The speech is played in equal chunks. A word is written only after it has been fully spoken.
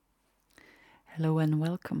Hello and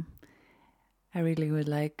welcome. I really would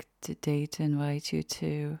like today to invite you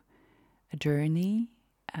to a journey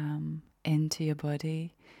into your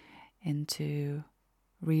body, into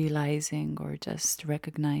realizing or just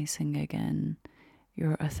recognizing again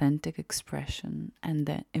your authentic expression and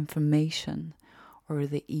the information or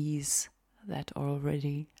the ease that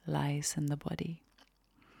already lies in the body.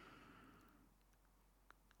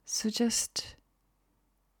 So just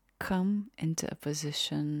come into a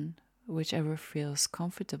position whichever feels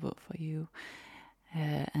comfortable for you,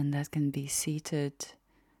 and that can be seated,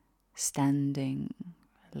 standing,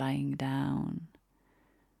 lying down,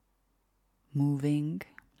 moving,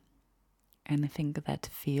 anything that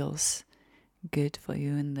feels good for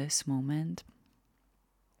you in this moment.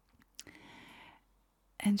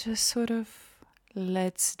 And just sort of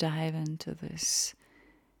let's dive into this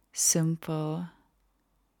simple,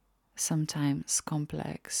 sometimes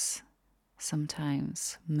complex,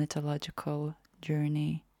 sometimes mythological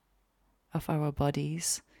journey of our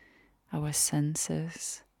bodies, our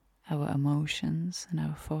senses, our emotions, and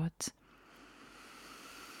our thoughts.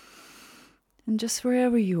 And just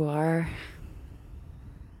wherever you are,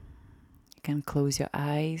 you can close your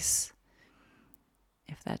eyes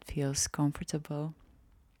if that feels comfortable.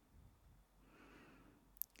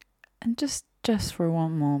 And just for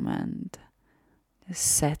one moment, just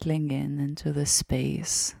settling into the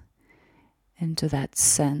space, into that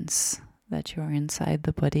sense that you're inside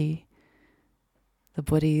the body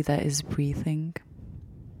that is breathing.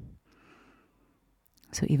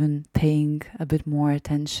 So even paying a bit more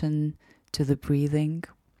attention to the breathing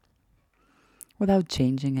without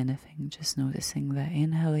changing anything, just noticing the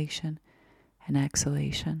inhalation and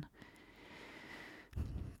exhalation.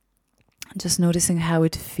 Just noticing how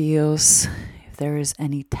it feels, if there is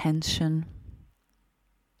any tension,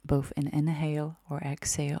 both in inhale or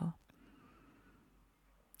exhale.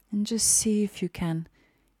 And just see if you can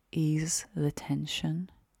ease the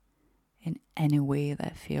tension in any way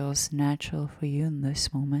that feels natural for you in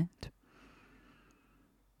this moment.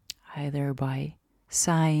 Either by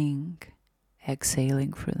sighing,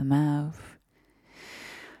 exhaling through the mouth,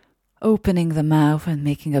 opening the mouth and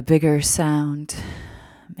making a bigger sound,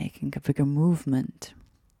 making a bigger movement.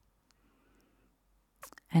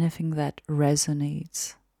 Anything that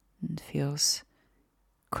resonates and feels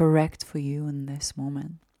correct for you in this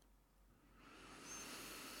moment.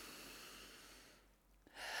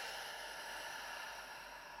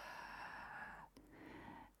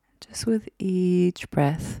 Just with each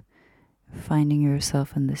breath, finding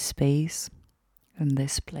yourself in this space, in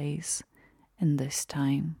this place, in this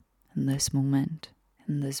time, in this moment,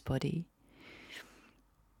 in this body.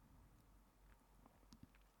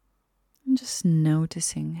 And just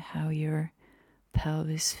noticing how your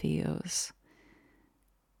pelvis feels,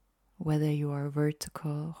 whether you are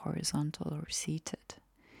vertical, horizontal, or seated.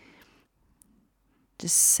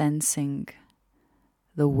 Just sensing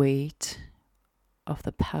the weight of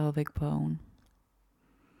the pelvic bone.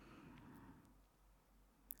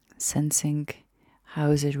 Sensing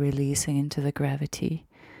how is it releasing into the gravity,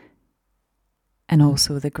 and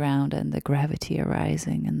also the ground and the gravity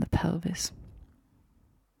arising in the pelvis.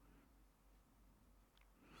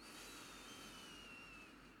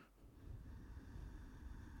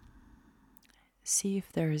 See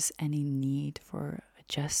if there is any need for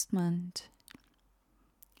adjustment,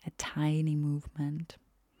 a tiny movement,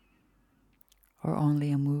 or only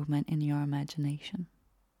a movement in your imagination.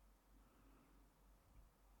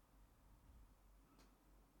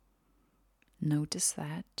 Notice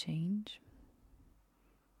that change.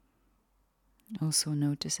 Also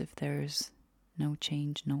notice if there's no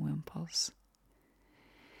change, no impulse.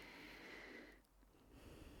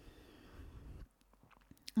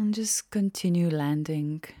 And just continue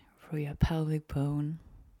landing through your pelvic bone,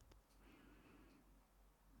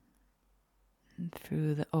 and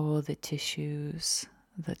through all the tissues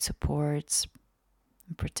that supports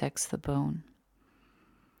and protects the bone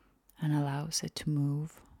and allows it to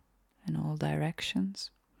move in all directions.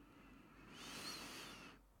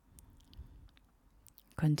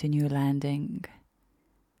 Continue landing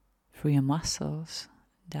through your muscles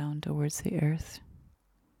down towards the earth.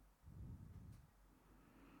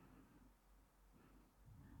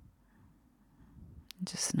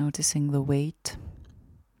 Just noticing the weight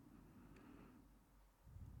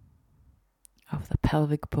of the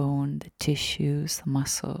pelvic bone, the tissues, the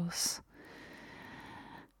muscles,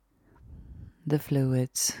 the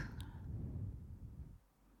fluids,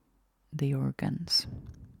 the organs.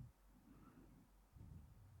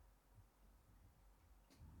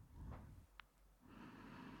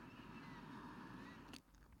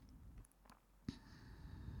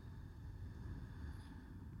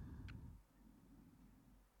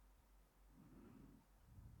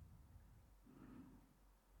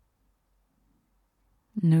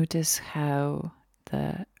 Notice how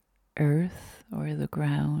the earth or the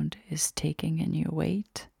ground is taking in your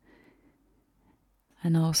weight,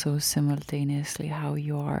 and also simultaneously how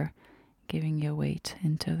you are giving your weight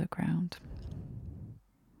into the ground.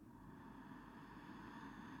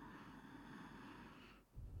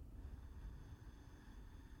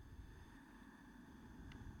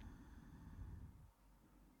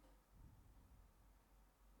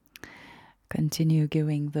 Continue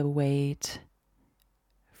giving the weight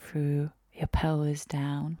through your pelvis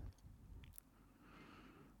down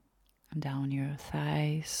your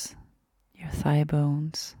thighs, your thigh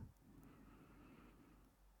bones,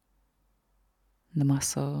 the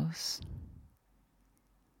muscles,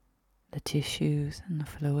 the tissues and the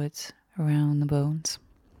fluids around the bones.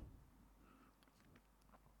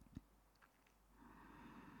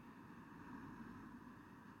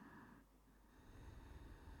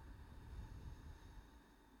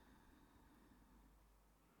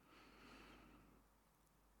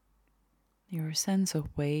 Your sense of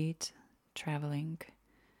weight traveling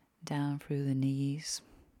down through the knees,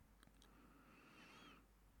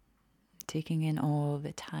 taking in all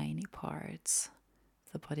the tiny parts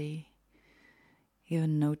of the body,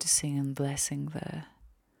 even noticing and blessing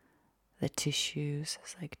the tissues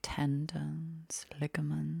as like tendons,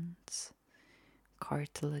 ligaments,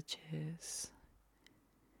 cartilages,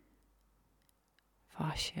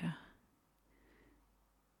 fascia.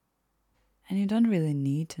 And you don't really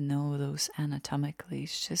need to know those anatomically.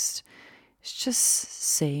 It's just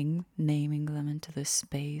naming them into this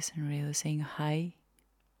space and really saying hi.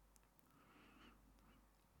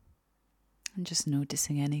 And just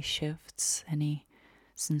noticing any shifts, any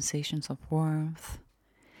sensations of warmth,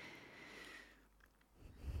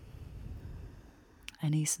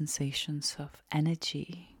 any sensations of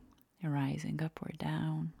energy rising up or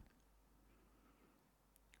down,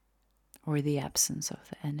 or the absence of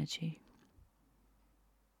the energy.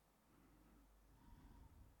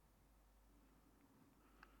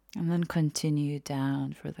 And then continue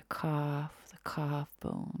down for the calf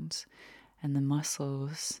bones, and the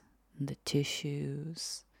muscles, and the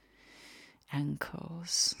tissues,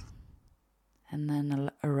 ankles, and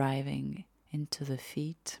then arriving into the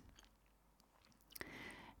feet.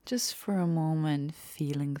 Just for a moment,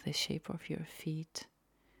 feeling the shape of your feet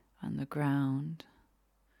on the ground.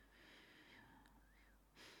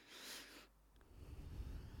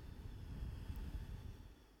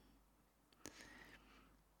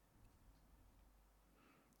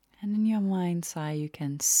 And in your mind's eye, you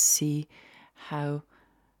can see how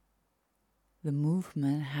the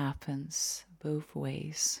movement happens both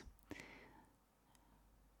ways.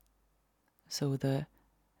 So the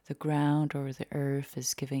ground or the earth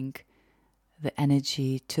is giving the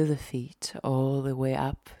energy to the feet all the way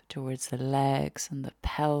up towards the legs and the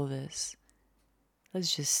pelvis.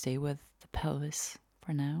 Let's just stay with the pelvis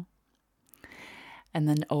for now. And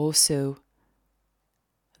then also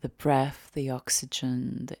the breath, the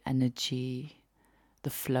oxygen, the energy, the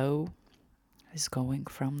flow is going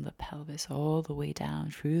from the pelvis all the way down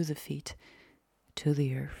through the feet to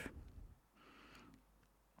the earth.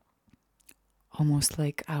 Almost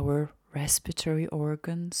like our respiratory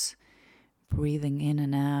organs, breathing in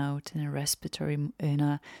and out in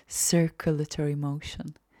a circulatory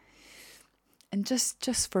motion. And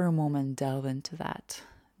just for a moment, delve into that.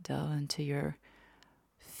 Delve into your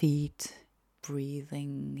feet,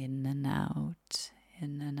 breathing in and out,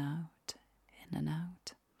 in and out, in and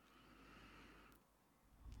out.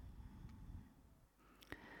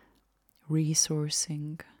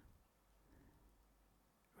 Resourcing,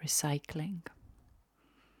 recycling,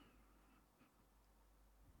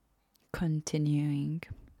 continuing,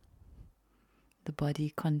 the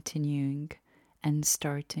body continuing and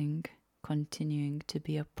continuing to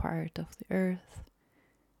be a part of the earth,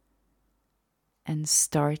 and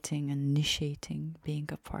initiating being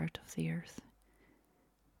a part of the earth.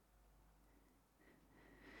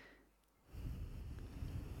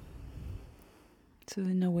 So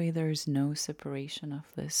in a way, there is no separation of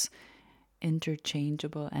this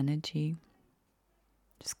interchangeable energy,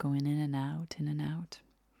 just going in and out, in and out.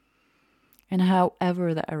 And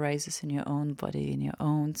however that arises in your own body, in your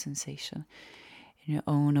own sensation, in your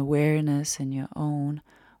own awareness, in your own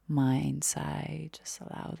mind's eye, just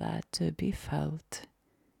allow that to be felt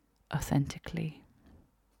authentically.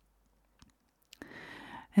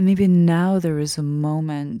 And maybe now there is a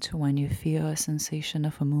moment when you feel a sensation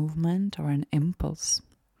of a movement or an impulse.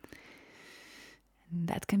 And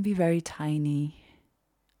that can be very tiny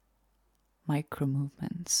micro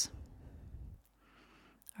movements.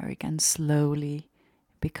 Or it can slowly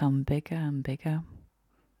become bigger and bigger,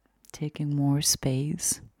 taking more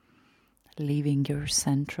space, leaving your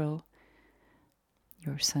central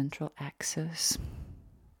axis,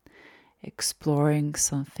 exploring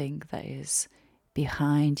something that is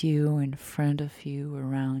behind you, in front of you,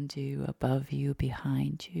 around you, above you,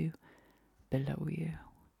 behind you, below you.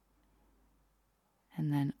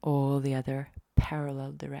 And then all the other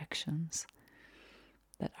parallel directions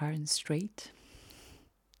that aren't straight.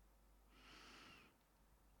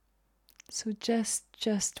 So just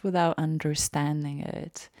without understanding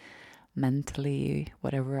it mentally,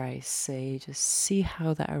 whatever I say, just see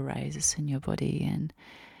how that arises in your body,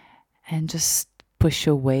 and just push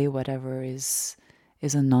away whatever is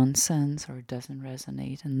a nonsense or doesn't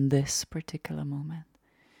resonate in this particular moment.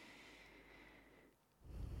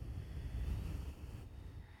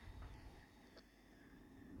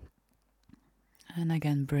 And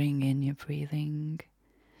again, bring in your breathing.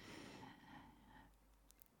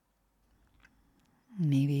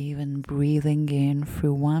 Maybe even breathing in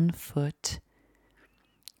through one foot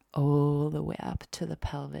all the way up to the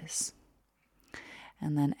pelvis.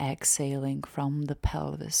 And then exhaling from the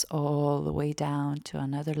pelvis all the way down to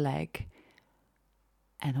another leg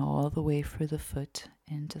and all the way through the foot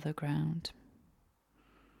into the ground.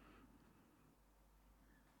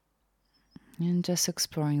 And just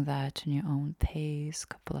exploring that in your own pace, a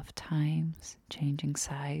couple of times, changing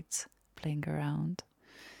sides, playing around.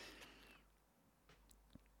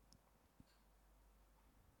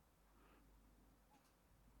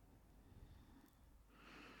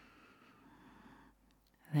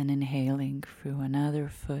 Then inhaling through another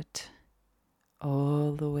foot,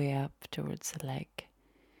 all the way up towards the leg,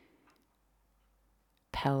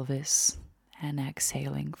 pelvis, and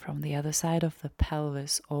exhaling from the other side of the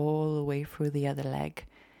pelvis, all the way through the other leg,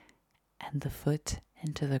 and the foot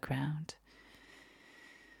into the ground.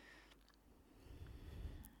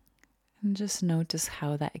 And just notice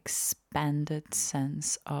how that expanded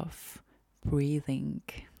sense of breathing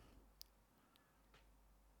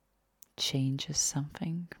changes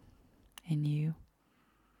something in you,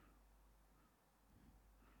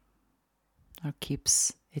 or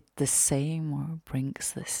keeps it the same, or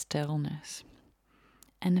brings the stillness.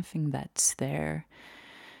 Anything that's there,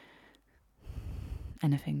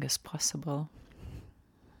 anything is possible.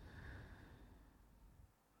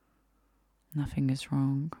 Nothing is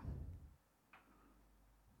wrong.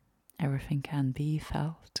 Everything can be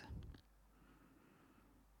felt.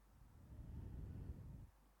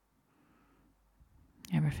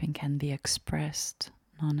 Everything can be expressed,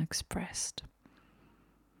 non-expressed.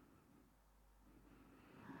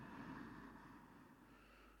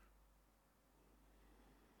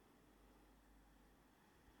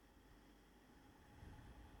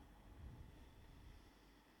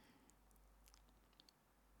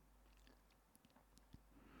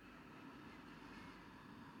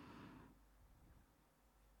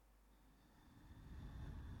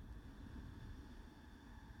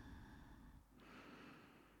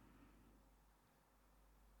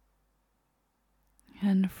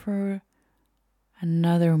 And for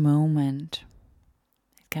another moment,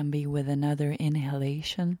 it can be with another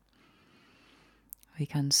inhalation. We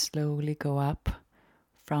can slowly go up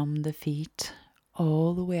from the feet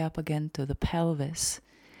all the way up again to the pelvis.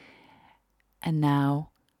 And now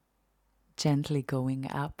gently going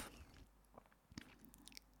up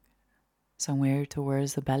somewhere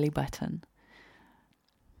towards the belly button.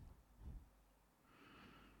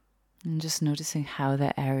 And just noticing how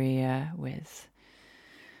that area with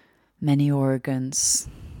many organs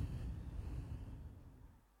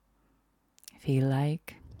feel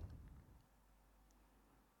like.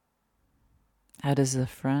 How does the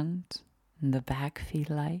front and the back feel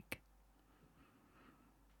like?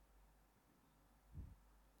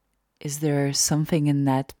 Is there something in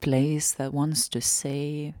that place that wants to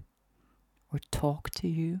say or talk to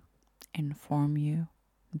you, inform you,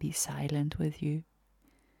 be silent with you?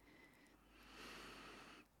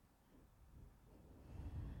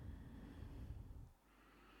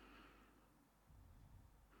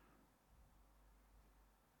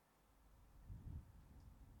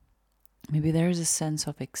 Maybe there's a sense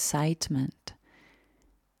of excitement,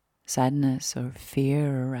 sadness, or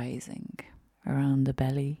fear arising around the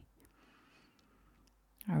belly,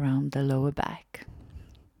 around the lower back.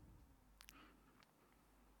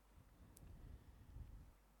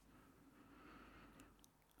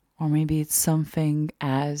 Or maybe it's something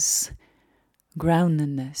as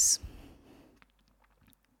groundedness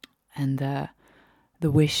and the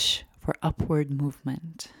wish for upward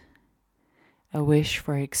movement, a wish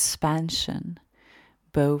for expansion,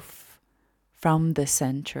 both from the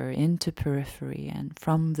center into periphery and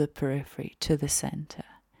from the periphery to the center.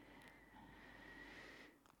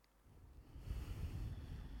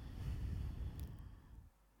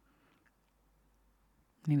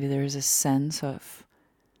 Maybe there's a sense of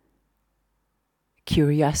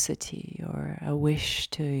curiosity or a wish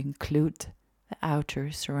to include the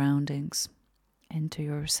outer surroundings into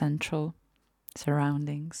your central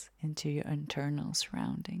surroundings, into your internal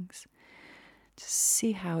surroundings. Just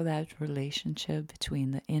see how that relationship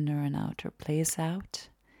between the inner and outer plays out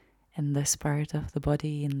in this part of the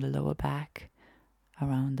body, in the lower back,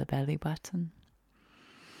 around the belly button,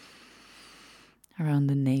 around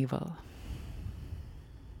the navel.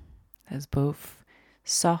 There's both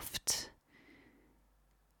soft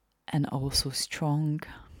and also strong.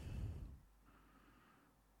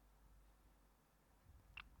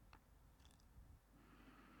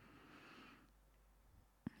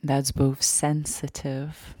 That's both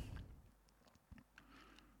sensitive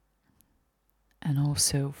and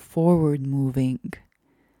also forward moving,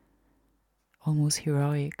 almost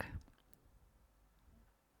heroic.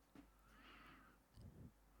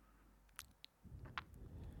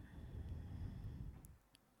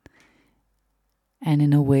 And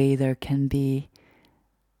in a way, there can be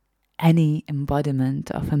any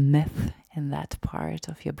embodiment of a myth in that part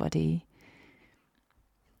of your body.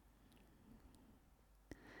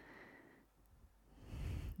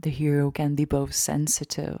 The hero can be both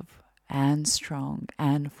sensitive and strong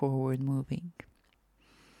and forward moving.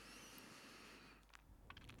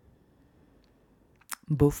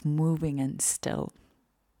 Both moving and still.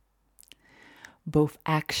 Both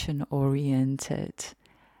action oriented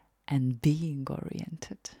and being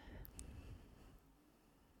oriented.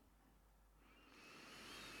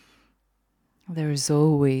 There is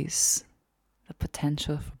always the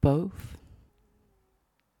potential for both.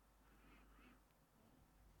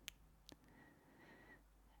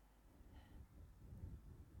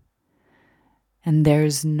 And there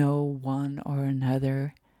is no one or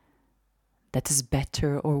another that is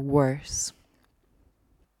better or worse.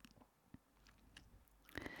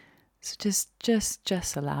 So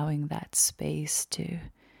just allowing that space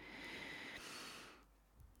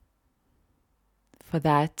for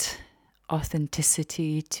that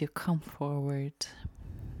authenticity to come forward.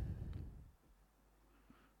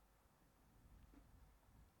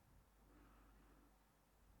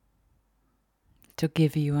 To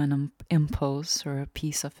give you an impulse or a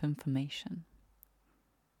piece of information.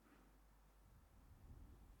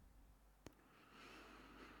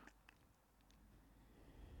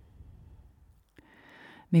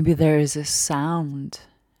 Maybe there is a sound,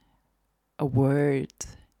 a word,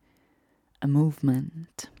 a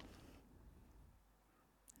movement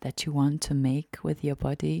that you want to make with your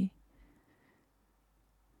body,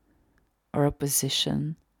 or a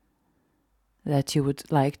position that you would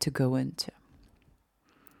like to go into.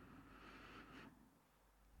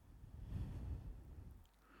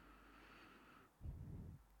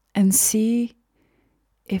 And see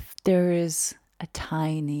if there is a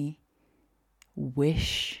tiny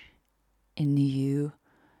wish in you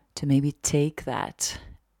to maybe take that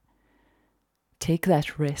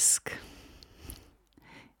risk,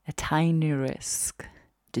 a tiny risk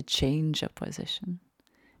to change a position,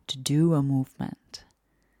 to do a movement,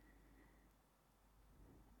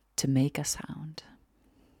 to make a sound,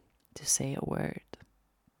 to say a word.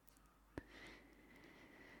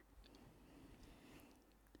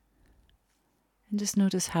 And just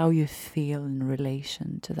notice how you feel in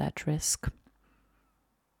relation to that risk,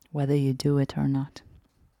 whether you do it or not.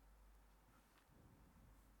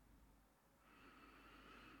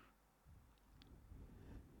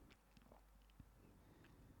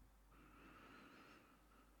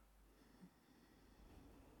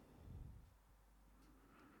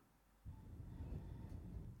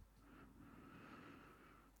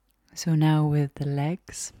 So now with the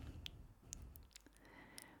legs,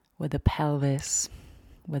 with the pelvis,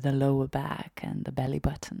 with the lower back and the belly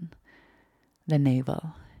button, the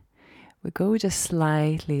navel, we go just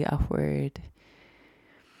slightly upward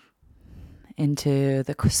into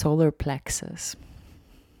the solar plexus.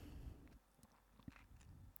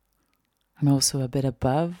 And also a bit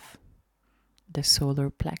above the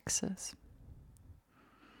solar plexus.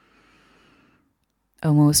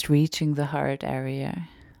 Almost reaching the heart area.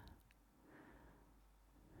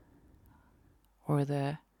 Or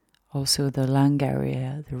also the lung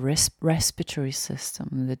area, the respiratory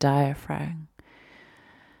system, the diaphragm,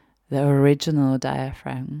 the original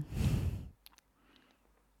diaphragm.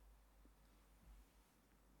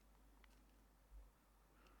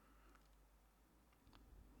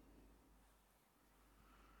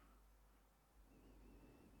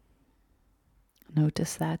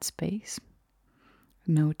 Notice that space.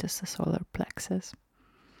 Notice the solar plexus.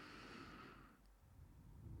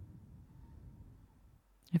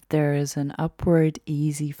 If there is an upward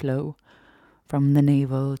easy flow from the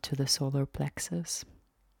navel to the solar plexus.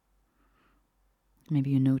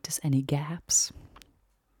 Maybe you notice any gaps,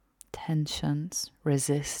 tensions,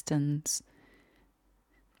 resistance.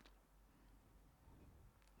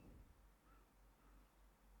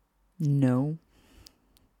 No,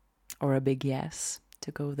 or a big yes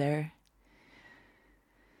to go there.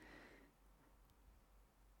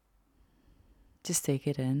 Just take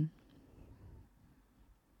it in.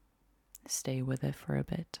 Stay with it for a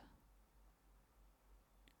bit.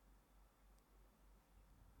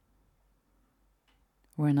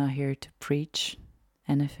 We're not here to preach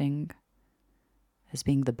anything as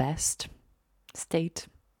being the best state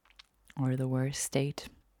or the worst state.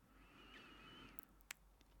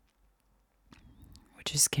 We're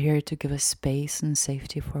just here to give a space and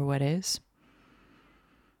safety for what is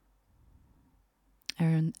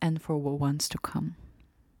and for what wants to come.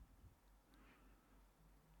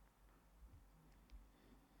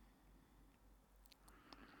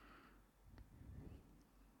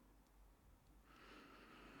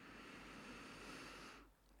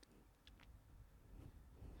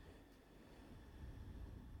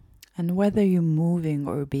 And whether you're moving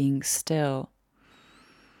or being still,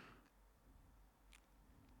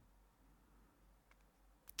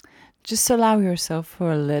 just allow yourself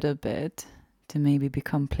for a little bit to maybe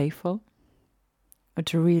become playful or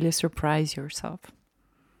to really surprise yourself.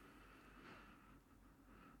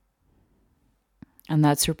 And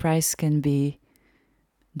that surprise can be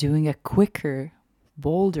doing a quicker,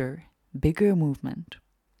 bolder, bigger movement.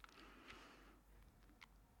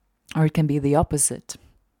 Or it can be the opposite.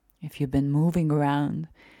 If you've been moving around,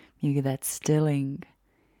 maybe that stilling,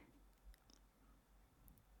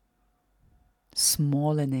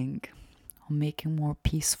 smallening, or making more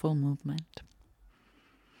peaceful movement.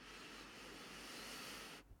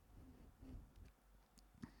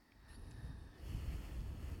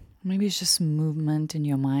 Maybe it's just movement in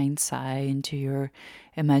your mind's eye, into your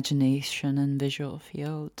imagination and visual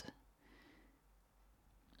field.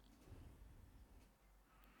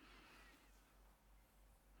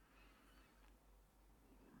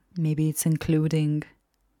 Maybe it's including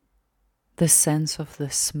the sense of the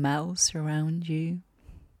smells around you.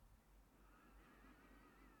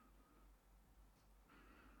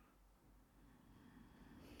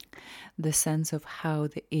 The sense of how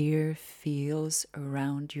the air feels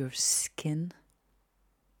around your skin.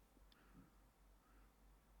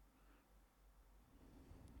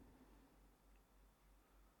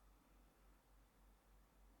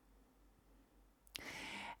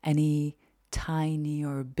 Any tiny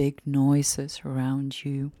or big noises around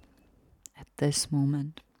you at this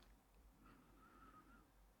moment.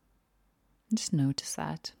 Just notice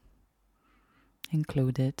that.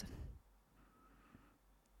 Include it.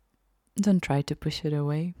 Don't try to push it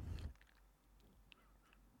away.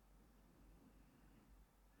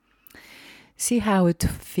 See how it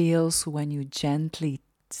feels when you gently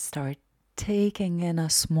start taking in a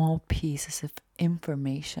small pieces of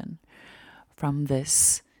information from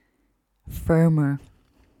this firmer,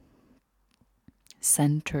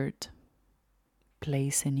 centered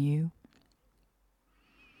place in you.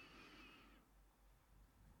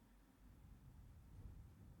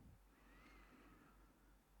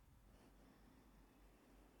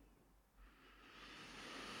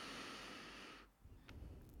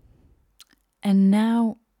 And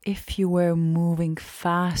now, if you were moving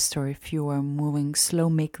fast or if you were moving slow,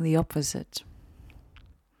 make the opposite.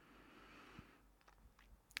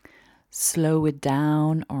 Slow it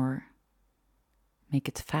down or make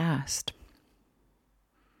it fast.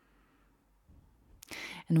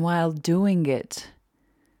 And while doing it,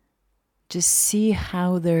 just see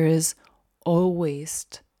how there is always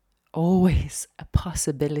a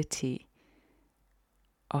possibility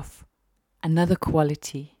of another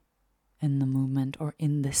quality in the movement or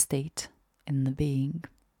in the state, in the being.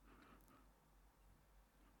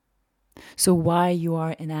 So while you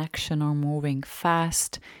are in action or moving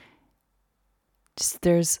fast,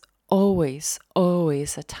 there's always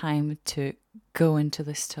a time to go into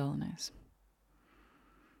the stillness.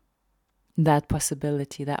 That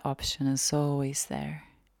possibility, that option is always there.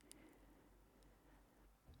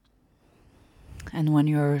 And when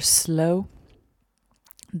you're slow,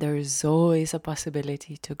 there is always a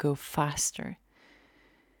possibility to go faster,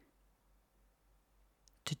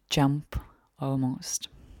 to jump almost,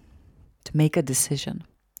 to make a decision,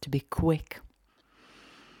 to be quick.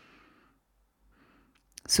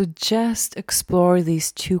 So just explore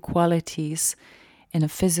these two qualities in a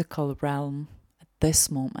physical realm at this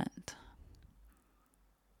moment.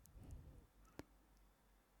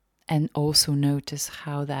 And also notice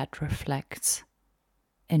how that reflects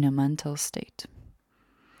in a mental state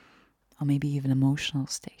or maybe even emotional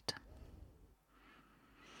state.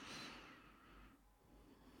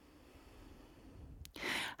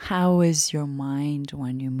 How is your mind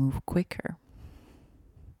when you move quicker?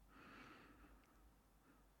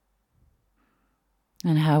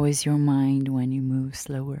 And how is your mind when you move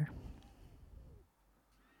slower?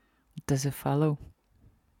 Does it follow?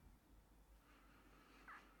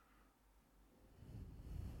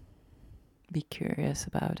 Be curious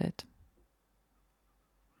about it.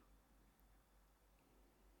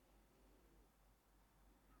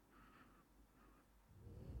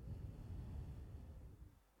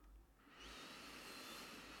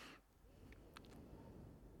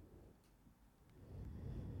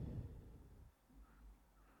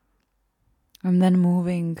 And then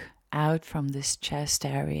moving out from this chest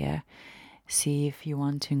area, see if you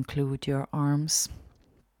want to include your arms,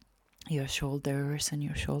 your shoulders, and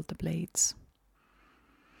your shoulder blades.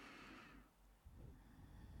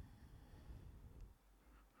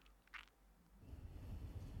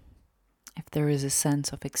 If there is a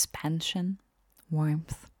sense of expansion,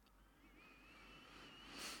 warmth.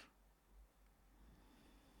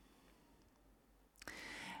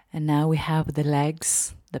 And now we have the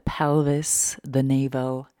legs, the pelvis, the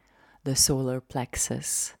navel, the solar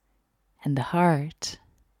plexus, and the heart.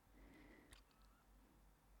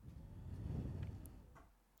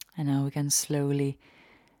 And now we can slowly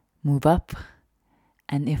move up.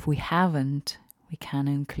 And if we haven't, we can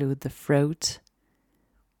include the throat,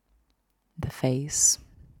 the face,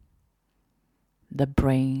 the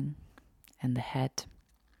brain, and the head.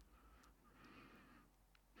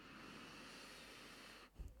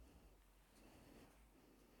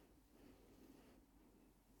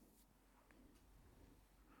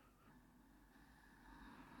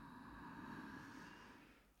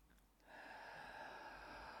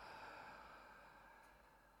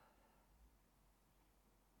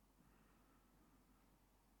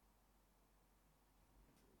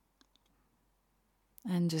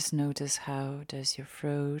 And just notice, how does your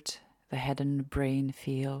throat, the head and the brain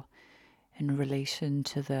feel in relation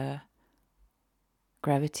to the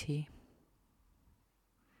gravity?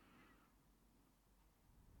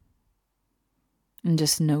 And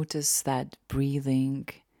just notice that breathing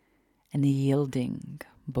and yielding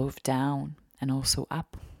both down and also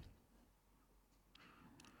up.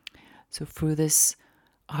 So through this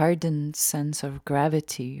ardent sense of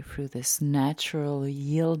gravity, through this natural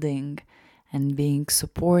yielding and being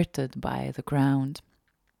supported by the ground,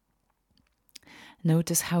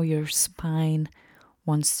 notice how your spine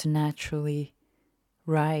wants to naturally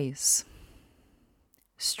rise,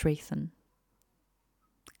 straighten,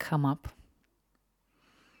 come up.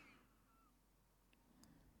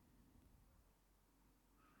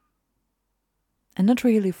 And not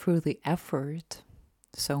really through the effort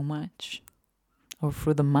so much, or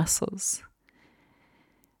through the muscles,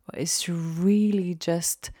 but it's really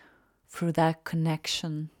just through that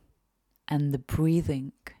connection and the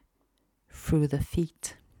breathing through the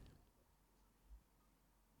feet.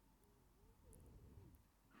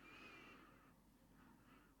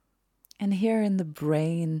 And here in the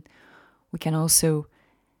brain, we can also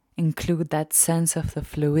include that sense of the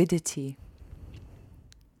fluidity,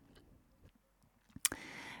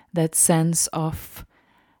 that sense of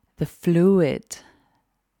the fluid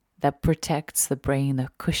that protects the brain,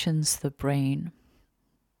 that cushions the brain.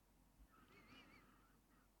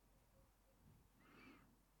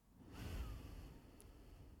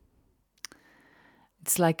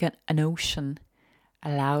 It's like an ocean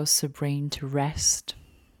allows the brain to rest,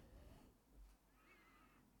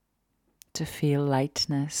 to feel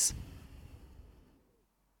lightness,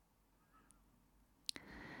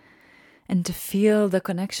 and to feel the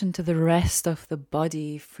connection to the rest of the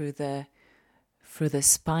body through the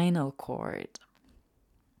spinal cord.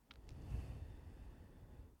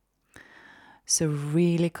 So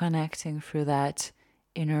really connecting through that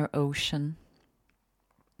inner ocean,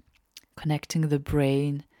 connecting the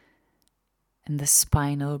brain and the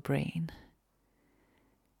spinal brain,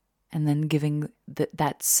 and then giving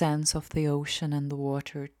that sense of the ocean and the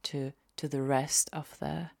water to the rest of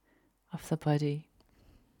the body.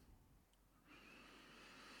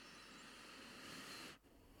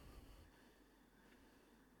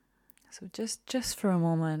 So just for a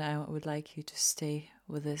moment, I would like you to stay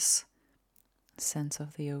with this sense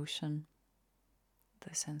of the ocean,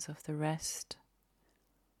 the sense of the rest,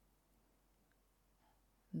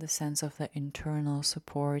 the sense of the internal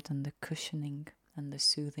support and the cushioning and the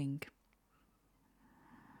soothing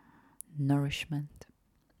nourishment.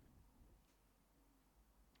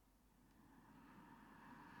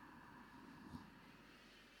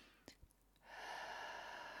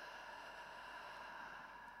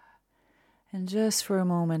 And just for a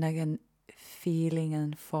moment, again, feeling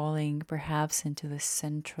and falling perhaps into the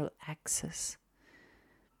central axis.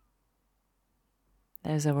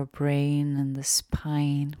 There's our brain and the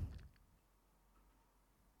spine.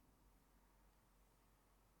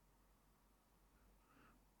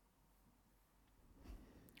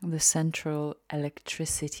 The central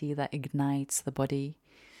electricity that ignites the body,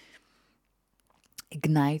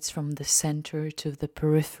 ignites from the center to the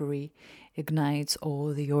periphery, ignites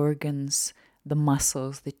all the organs, the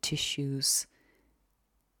muscles, the tissues,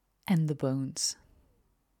 and the bones.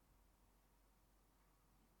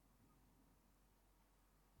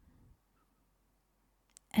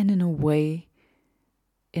 And in a way,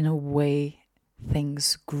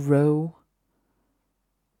 things grow,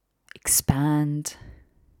 expand,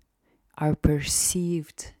 are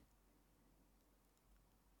perceived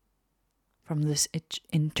from this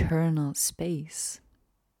internal space.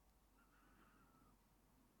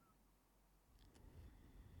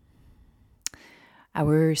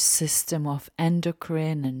 Our system of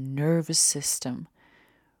endocrine and nervous system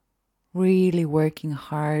really working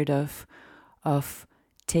hard of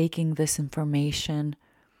taking this information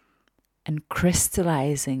and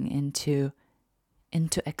crystallizing into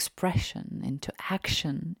expression, into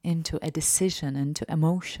action, into a decision, into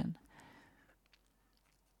emotion.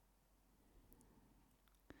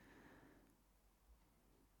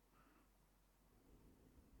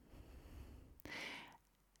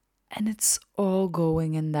 And it's all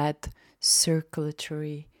going in that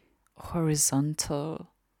circulatory, horizontal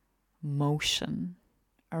motion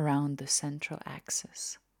around the central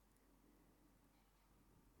axis.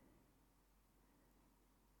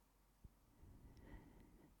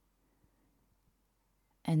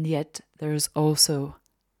 And yet there's also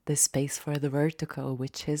the space for the vertical,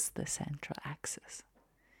 which is the central axis.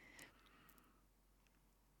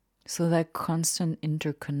 So that constant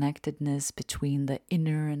interconnectedness between the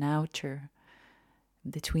inner and outer,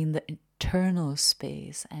 between the internal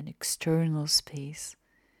space and external space,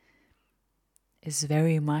 is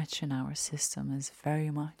very much in our system, is very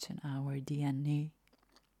much in our DNA.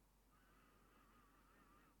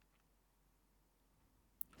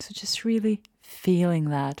 So just really feeling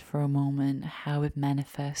that for a moment, how it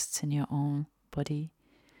manifests in your own body,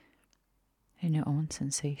 in your own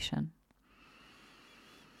sensation.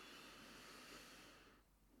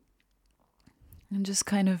 And just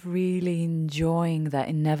kind of really enjoying that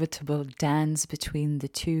inevitable dance between the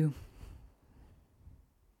two.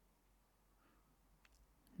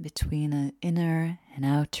 Between an inner and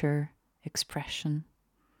outer expression.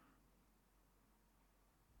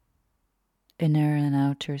 Inner and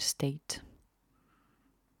outer state.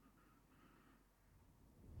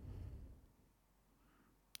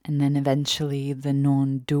 And then eventually the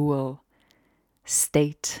non-dual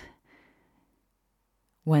state,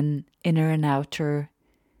 when inner and outer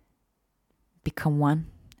become one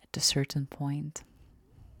at a certain point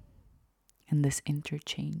in this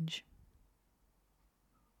interchange.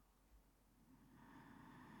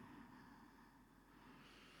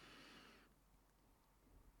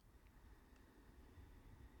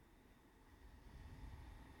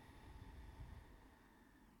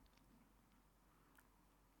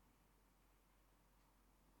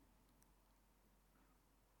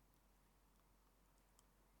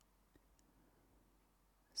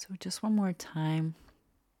 So just one more time.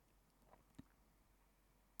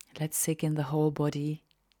 Let's sink in the whole body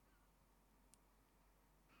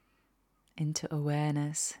into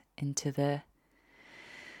awareness, into the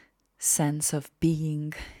sense of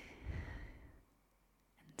being,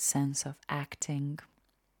 and sense of acting,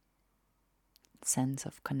 sense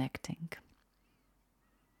of connecting.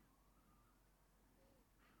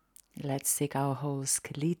 Let's take our whole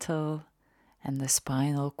skeletal and the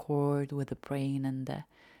spinal cord with the brain and the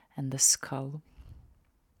skull.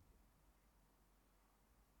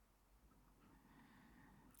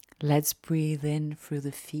 Let's breathe in through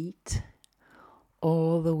the feet,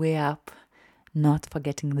 all the way up, not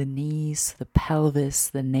forgetting the knees, the pelvis,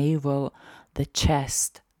 the navel, the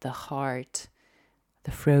chest, the heart,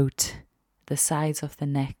 the throat, the sides of the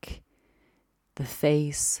neck, the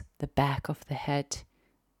face, the back of the head,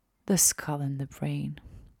 the skull and the brain.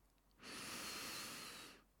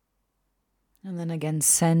 And then again,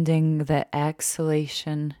 sending the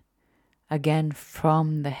exhalation again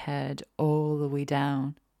from the head all the way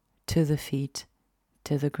down to the feet,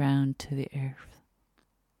 to the ground, to the earth.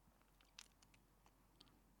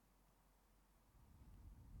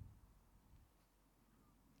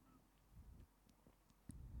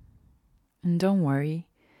 And don't worry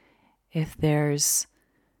if there's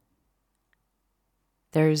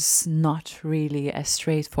not really a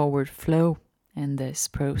straightforward flow in this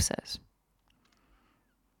process.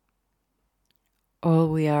 All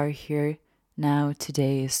we are here now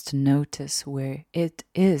today is to notice where it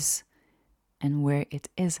is and where it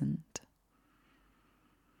isn't.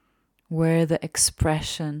 Where the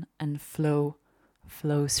expression and flow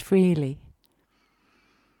flows freely.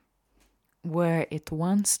 Where it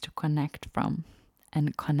wants to connect from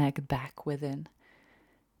and connect back within.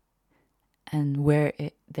 And where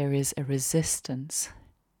there is a resistance,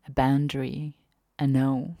 a boundary, a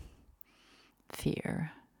no,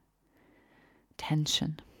 fear,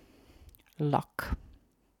 tension, lock.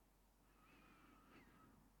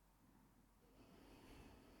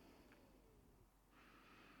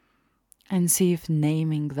 And see if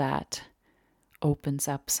naming that opens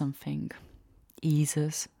up something,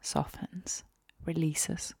 eases, softens,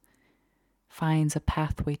 releases, finds a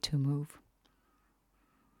pathway to move.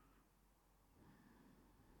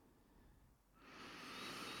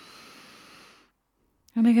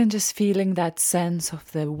 And again, just feeling that sense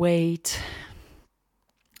of the weight.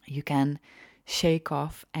 You can shake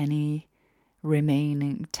off any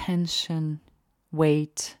remaining tension,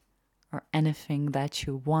 weight, or anything that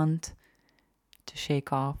you want to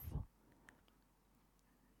shake off.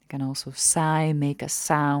 You can also sigh, make a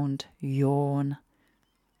sound, yawn.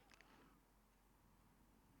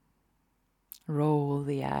 Roll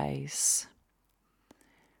the eyes.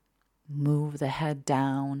 Move the head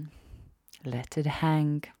down. Let it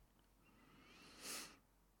hang.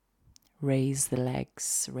 Raise the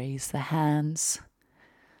legs, raise the hands.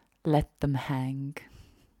 Let them hang.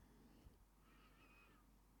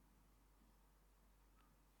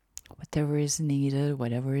 Whatever is needed,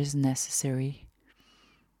 whatever is necessary.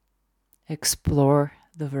 Explore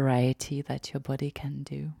the variety that your body can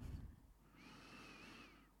do.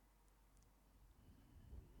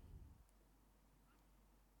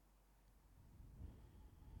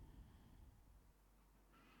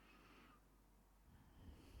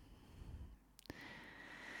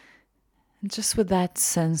 And just with that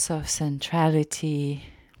sense of centrality,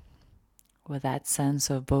 with that sense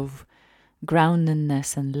of both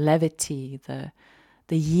groundedness and levity, the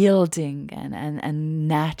yielding and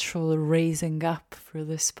natural raising up through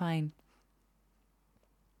the spine.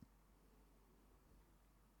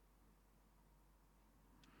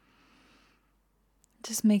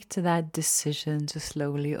 Just make to that decision to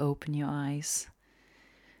slowly open your eyes.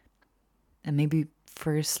 And maybe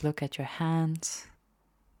first look at your hands.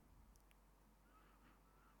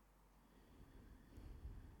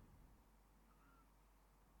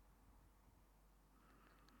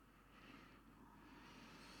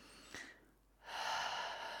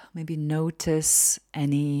 Maybe notice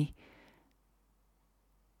any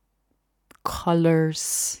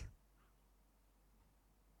colors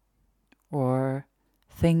or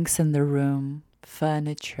things in the room,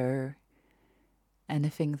 furniture,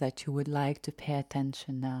 anything that you would like to pay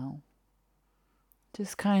attention now.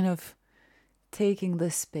 Just kind of taking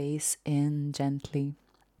the space in gently.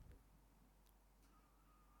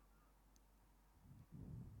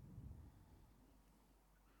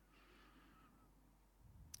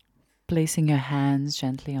 Placing your hands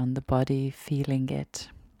gently on the body, feeling it.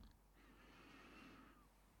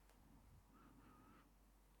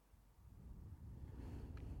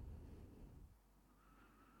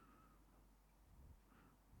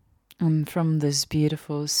 And from this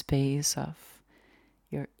beautiful space of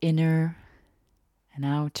your inner and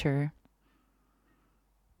outer,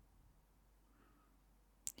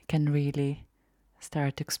 you can really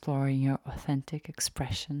start exploring your authentic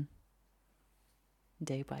expression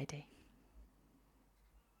day by day.